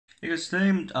Hey guys, today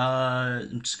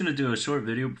I'm just gonna do a short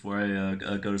video before I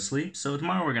go to sleep. So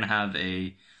tomorrow we're gonna have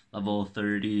a level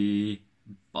 30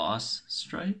 boss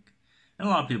strike, and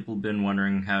a lot of people have been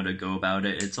wondering how to go about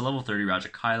it. It's a level 30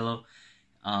 Rajakylo.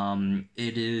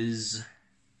 It is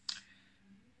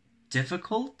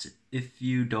difficult if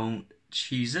you don't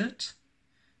cheese it,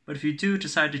 but if you do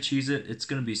decide to cheese it, it's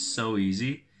gonna be so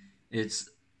easy. It's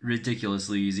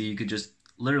ridiculously easy. You could just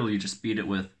literally just beat it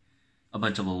with a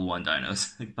bunch of level 1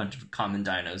 dinos, a bunch of common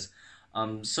dinos.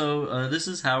 This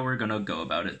is how we're gonna go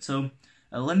about it. So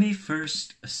let me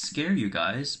first scare you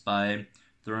guys by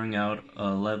throwing out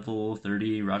a level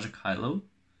 30 Rajakylo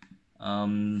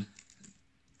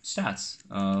stats.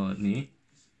 Let me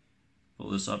pull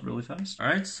this up really fast.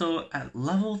 Alright, so at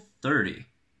level 30,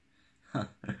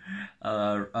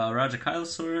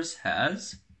 Rajakylosaurus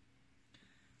has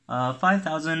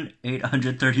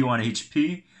 5,831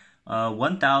 HP,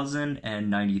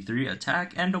 1,093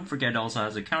 attack, and don't forget it also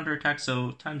has a counter attack, so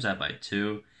times that by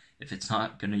 2 if it's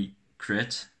not gonna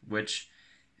crit, which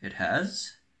it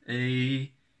has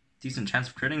a decent chance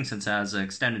of critting since it has an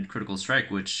extended critical strike,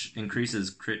 which increases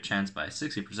crit chance by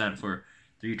 60% for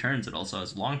 3 turns. It also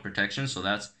has long protection, so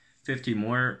that's 50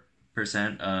 more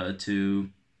percent to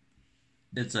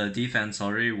its defense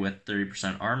already, with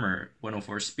 30% armor.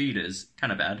 104 speed is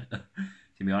kind of bad, to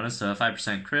be honest.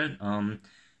 5% crit.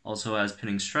 Also has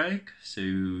pinning strike, so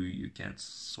you can't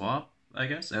swap, I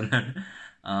guess. And then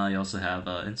you also have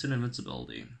instant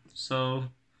invincibility. So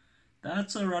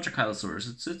that's a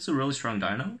Rajakylosaurus. It's a really strong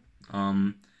dino.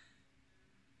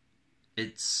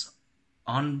 It's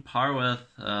on par with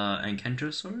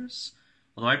Incubator.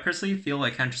 Although I personally feel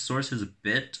like Incubator is a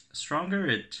bit stronger.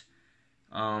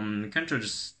 Incubator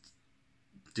just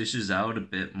dishes out a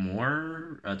bit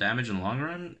more damage in the long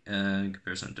run in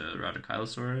comparison to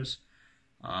Rajakylosaurus.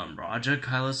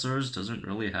 Rajakylosaurus doesn't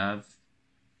really have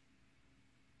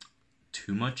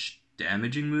too much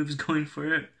damaging moves going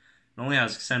for it. It only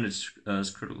has extended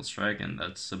critical strike, and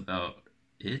that's about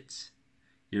it.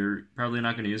 You're probably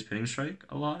not going to use pinning strike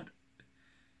a lot.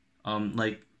 I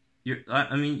mean, you're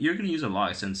going to use a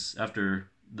lot since after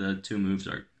the 2 moves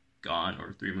are gone,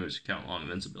 or 3 moves you count long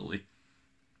invincibility.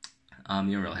 You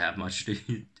don't really have much to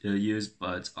use,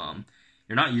 but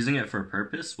you're not using it for a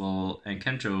purpose. Well,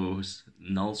 Enkencho's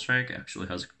Null Strike actually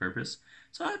has a purpose,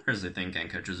 so I personally think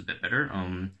Enkencho's a bit better.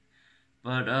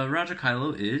 But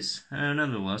Rajakylo is,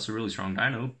 nonetheless, a really strong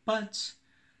dino, but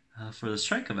for the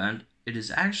strike event, it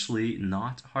is actually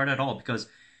not hard at all, because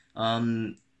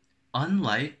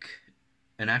unlike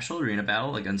an actual arena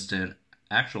battle against an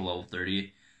actual level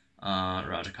 30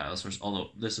 Rajakylosaurus, although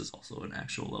this is also an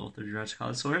actual level 30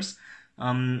 Rajakylosaurus,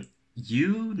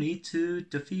 you need to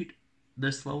defeat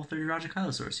this level 30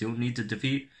 Rajakylosaurus. You don't need to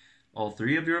defeat all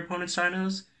 3 of your opponent's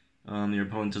dinos. Your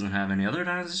opponent doesn't have any other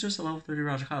dinos, it's just a level 30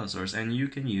 Rajakylosaurus, and you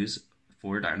can use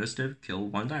 4 dinos to kill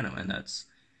 1 dino, and that's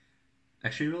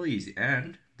actually really easy.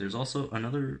 And there's also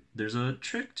there's a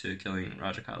trick to killing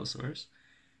Rajakylosaurus,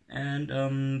 and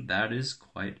that is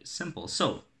quite simple.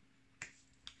 So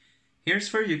here's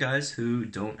for you guys who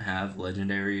don't have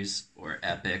legendaries or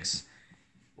epics,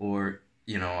 or,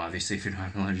 you know, obviously if you don't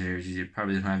have legendaries, you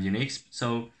probably don't have uniques.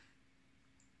 So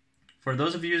for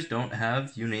those of you who don't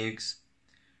have uniques,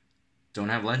 don't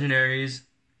have legendaries,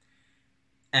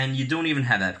 and you don't even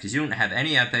have epics, you don't have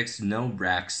any epics, no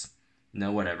Rex,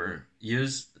 no whatever,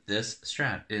 use this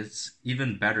strat. It's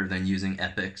even better than using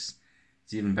epics.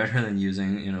 It's even better than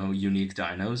using, you know, unique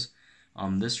dinos.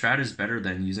 This strat is better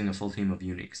than using a full team of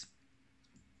uniques.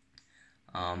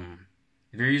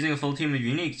 If you're using a full team of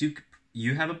uniques,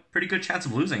 you have a pretty good chance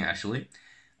of losing, actually,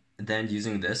 than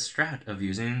using this strat of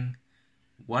using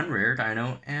 1 rare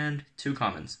dino and 2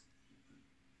 commons.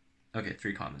 Okay,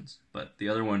 3 commons, but the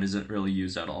other one isn't really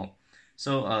used at all.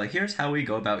 So here's how we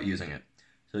go about using it.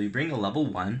 So you bring a level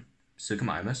 1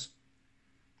 Suchomimus,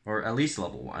 or at least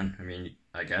level 1. I mean,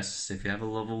 I guess if you have a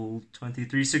level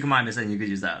 23 Suchomimus, then you could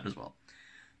use that as well.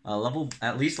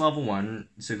 At least level 1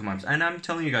 Suchomimus. And I'm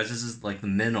telling you guys, this is like the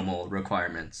minimal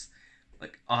requirements.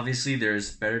 Like, obviously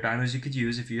there's better dinos you could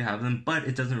use if you have them, but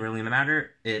it doesn't really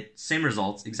matter. Same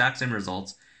results, exact same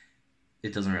results.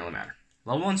 It doesn't really matter.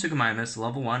 Level 1 Suchomimus,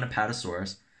 level 1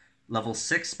 Apatosaurus, level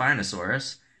 6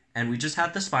 Spinosaurus, and we just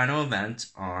had the Spino event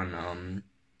on,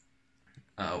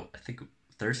 I think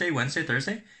Thursday?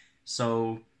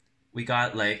 So we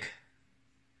got, like,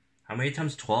 how many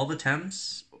attempts? 12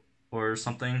 attempts? Or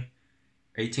something?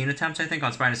 18 attempts, I think,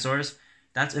 on Spinosaurus.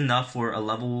 That's enough for a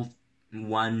level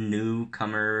 1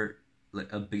 newcomer,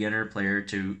 a beginner player,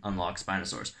 to unlock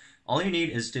Spinosaurus. All you need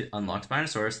is to unlock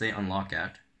Spinosaurus. They unlock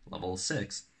at level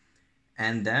 6.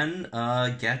 And then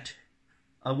get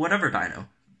a whatever dino.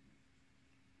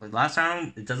 last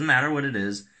Dino, it doesn't matter what it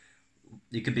is.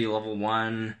 It could be level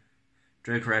 1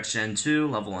 Dracorex Gen 2,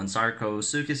 level 1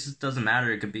 Sarcosuchus, it doesn't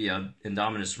matter. It could be a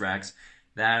Indominus Rex.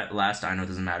 That last Dino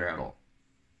doesn't matter at all.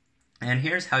 And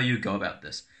here's how you go about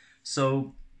this.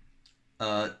 So,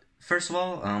 first of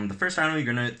all, the first Dino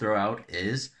you're going to throw out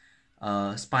is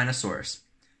Spinosaurus.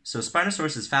 So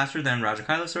Spinosaurus is faster than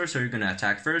Rajakylosaurus, so you're going to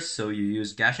attack first. So you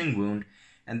use Gashing Wound,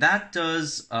 and that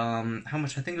does, how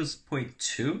much? I think it was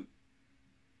 0.2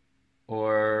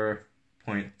 or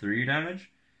 0.3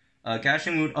 damage.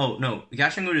 Gashing Wound, oh no,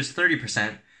 Gashing Wound is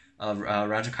 30% of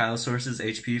Rajakylosaurus's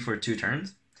HP for 2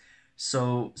 turns.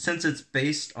 So since it's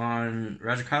based on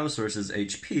Rajakylosaurus's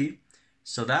HP,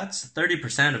 so that's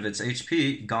 30% of its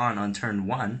HP gone on turn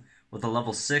 1 with a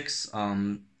level 6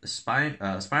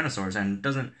 Spinosaurus, and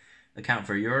doesn't account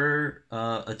for your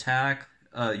attack,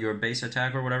 your base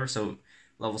attack or whatever. So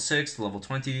level 6 to level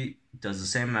 20 does the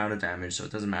same amount of damage, so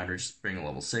it doesn't matter, just bring a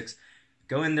level 6.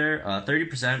 Go in there,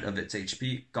 30% of its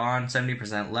HP gone,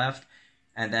 70% left,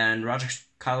 and then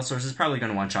Rajakylosaurus is probably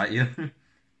going to one-shot you.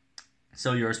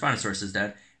 So your Spinosaurus is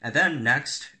dead. And then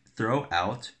next, throw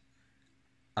out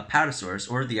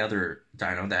Apatosaurus, or the other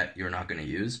dino that you're not going to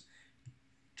use.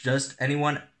 Just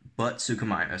anyone but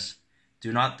Suchomimus.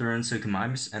 Do not throw in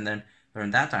Suchomimus, and then throw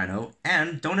in that dino,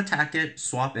 and don't attack it,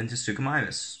 swap into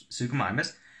Suchomimus.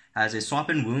 Suchomimus has a swap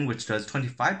in wound, which does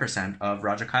 25% of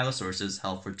Rajakylosaurus's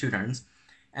health for 2 turns,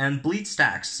 and bleed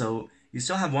stacks, so you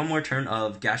still have 1 more turn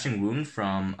of Gashing Wound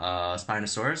from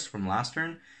Spinosaurus from last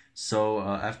turn. So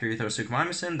after you throw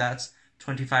Suchomimus in, that's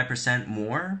 25%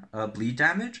 more bleed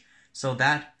damage. So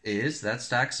that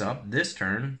stacks up this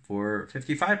turn for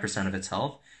 55% of its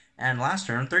health, and last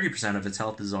turn 30% of its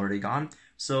health is already gone.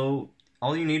 So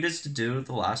all you need is to do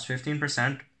the last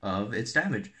 15% of its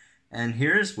damage. And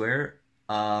here's where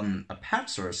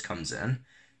Apatosaurus comes in.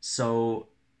 So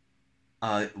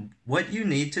what you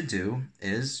need to do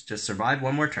is just survive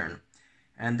 1 more turn.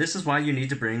 And this is why you need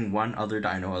to bring 1 other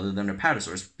dino other than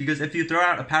Apatosaurus. Because if you throw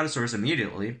out Apatosaurus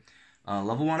immediately,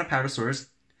 level 1 Apatosaurus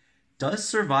does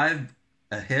survive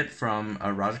a hit from a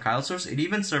Rajakylosaurus. It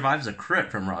even survives a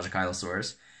crit from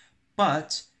Rajakylosaurus.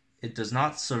 But it does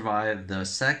not survive the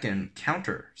second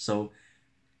counter. So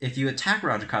if you attack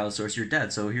Rajakylosaurus, you're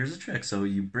dead. So here's a trick. So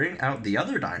you bring out the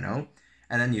other dino,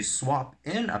 and then you swap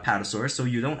in Apatosaurus so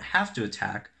you don't have to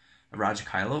attack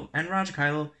Rajakylo. And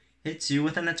Rajakylo hits you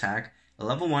with an attack. A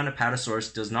level 1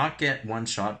 Apatosaurus does not get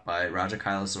one-shot by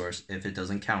Rajakylosaurus if it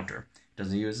doesn't counter. It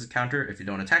doesn't use its counter. If you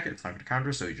don't attack it, it's not going to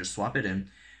counter, so you just swap it in.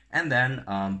 And then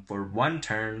for 1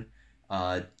 turn,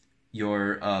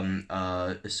 your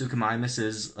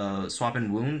Suchomimus's swap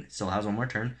in wound still has 1 more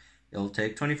turn. It'll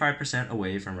take 25%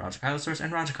 away from Rajakylosaurus,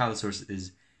 and Rajakylosaurus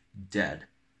is dead.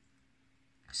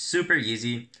 Super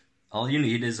easy. All you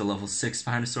need is a level 6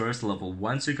 Spinosaurus, level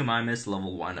 1 Suchomimus,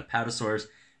 level 1 Apatosaurus,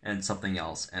 and something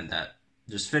else, and that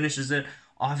just finishes it.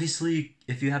 Obviously,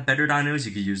 if you have better dinos,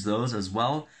 you could use those as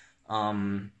well.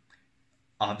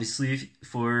 Obviously,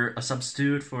 for a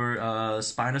substitute for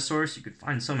Spinosaurus, you could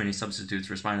find so many substitutes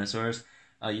for Spinosaurus.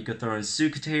 You could throw in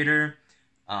Incubator.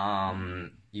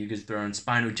 You could throw in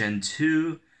Spino Gen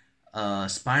 2.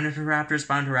 Spinotoraptor.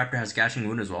 Spinotoraptor has Gashing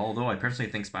Wound as well, although I personally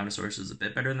think Spinosaurus is a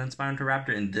bit better than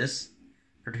Spinotoraptor in this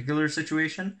particular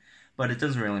situation. But it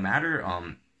doesn't really matter.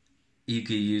 You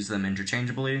could use them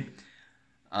interchangeably.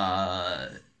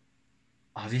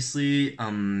 Obviously,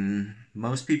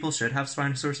 most people should have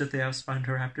Spinosaurus if they have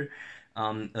Spinotoraptor.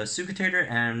 Incubator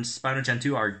and Spino Gen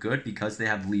 2 are good because they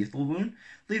have Lethal Wound.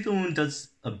 Lethal Wound does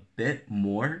a bit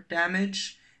more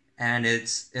damage, and it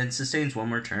sustains 1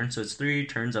 more turn, so it's 3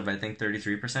 turns of, I think,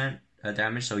 33%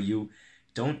 damage, so you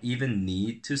don't even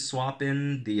need to swap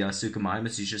in the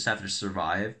Suchomimus. You just have to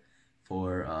survive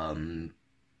for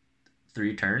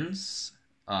 3 turns,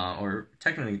 or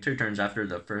technically 2 turns after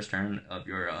the first turn of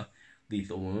your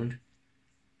Lethal Wound.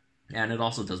 And it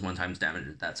also does 1 times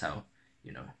damage. That's how,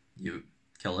 you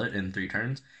kill it in 3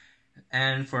 turns.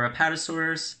 And for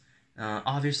Apatosaurus,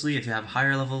 obviously, if you have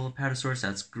higher level Apatosaurus,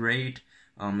 that's great.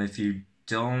 If you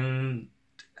don't,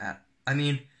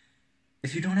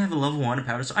 if you don't have a level 1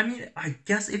 Apatosaurus, I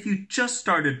guess if you just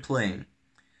started playing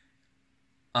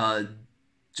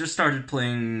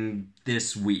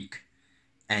this week,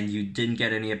 and you didn't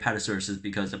get any Apatosauruses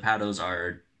because Apatos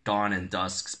are Dawn and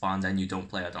Dusk spawns, and you don't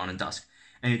play at Dawn and Dusk,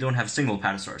 and you don't have a single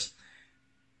Apatosaurus,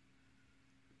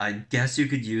 I guess you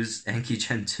could use Enki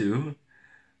Gen 2.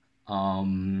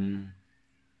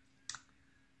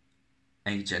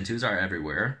 Enki Gen 2s are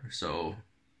everywhere, so,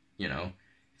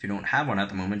 if you don't have one at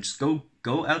the moment, just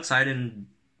go outside and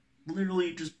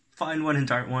literally just find one and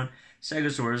dart one.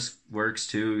 Stegosaurus works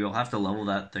too. You'll have to level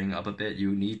that thing up a bit.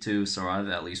 You need to survive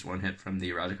at least one hit from the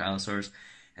Rajakylosaurus.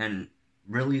 And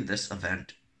really, this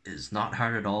event is not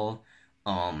hard at all.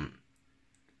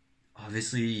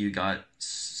 Obviously, you got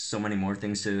so many more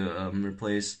things to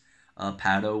replace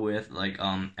Pado with,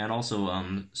 and also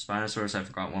Spinosaurus. I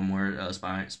forgot one more,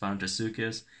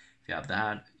 Spinosuchus. If you have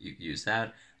that, you use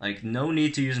that. Like, no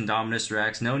need to use Indominus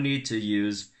Rex. No need to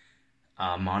use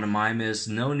Monomymus,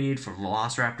 no need for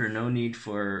Velociraptor, no need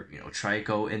for,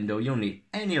 Trico, Indo, you don't need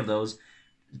any of those.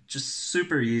 Just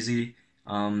super easy.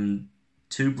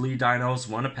 2 bleed dinos,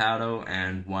 1 Apado,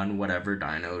 and 1 whatever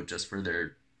dino just for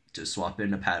to swap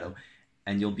in Apado.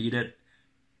 And you'll beat it,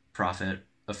 profit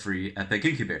a free epic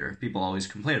incubator. People always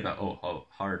complain about, how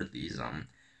hard these,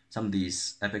 some of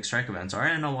these epic strike events are,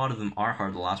 and a lot of them are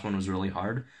hard. The last one was really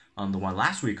hard. The one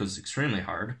last week was extremely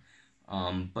hard.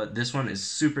 But this one is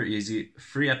super easy.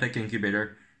 Free epic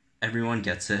incubator. Everyone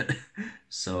gets it.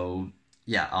 So,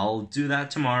 yeah, I'll do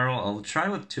that tomorrow. I'll try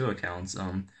with 2 accounts.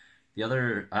 The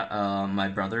other, my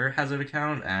brother has an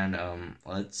account, and,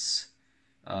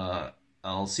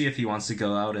 I'll see if he wants to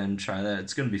go out and try that.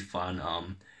 It's gonna be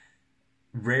fun.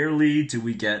 Rarely do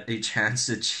we get a chance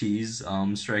to cheese,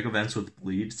 strike events with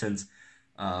bleed, since,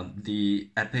 the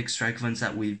epic strike events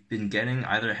that we've been getting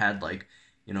either had,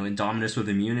 Indominus with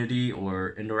immunity,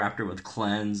 or Indoraptor with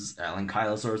cleanse,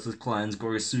 Ankylosaurus with cleanse,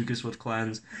 Gorgosuchus with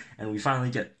cleanse, and we finally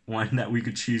get one that we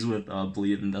could cheese with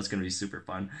bleed, and that's gonna be super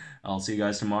fun. I'll see you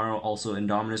guys tomorrow. Also,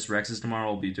 Indominus Rex is tomorrow.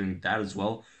 I'll be doing that as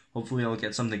well. Hopefully, I'll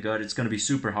get something good. It's gonna be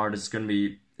super hard. It's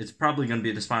probably gonna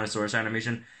be the Spinosaurus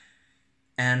animation.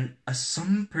 And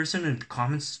some person in the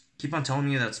comments keep on telling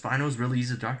me that Spino is really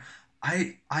easy to dart.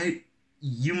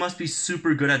 You must be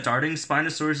super good at darting.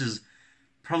 Spinosaurus is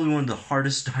probably one of the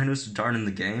hardest dinos to dart in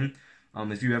the game.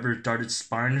 If you ever darted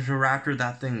Spinosaurus,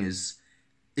 that thing is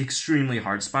extremely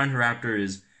hard. Spinosaurus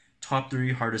is top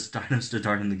 3 hardest dinos to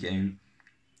dart in the game.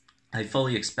 I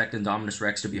fully expect Indominus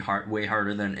Rex to be way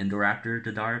harder than Indoraptor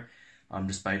to dart,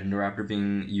 despite Indoraptor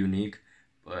being unique.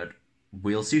 But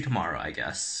we'll see tomorrow, I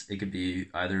guess. It could be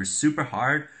either super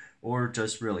hard or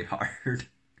just really hard.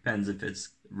 Depends if it's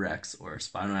Rex or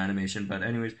Spino animation. But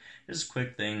anyways, just a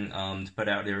quick thing to put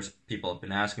out there. People have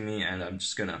been asking me, and I'm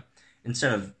just gonna,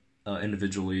 instead of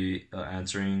individually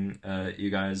answering you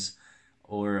guys,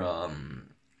 or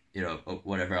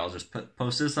whatever, I'll just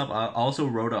post this up. I also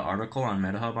wrote an article on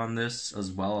MetaHub on this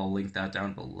as well. I'll link that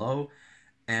down below.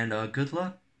 And good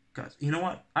luck, guys. You know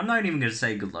what? I'm not even gonna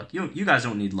say good luck. You guys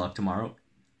don't need luck tomorrow.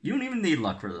 You don't even need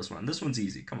luck for this one. This one's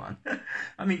easy. Come on.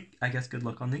 I mean, I guess good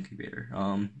luck on the incubator.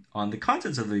 On the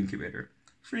contents of the incubator.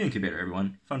 Free incubator,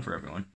 everyone. Fun for everyone.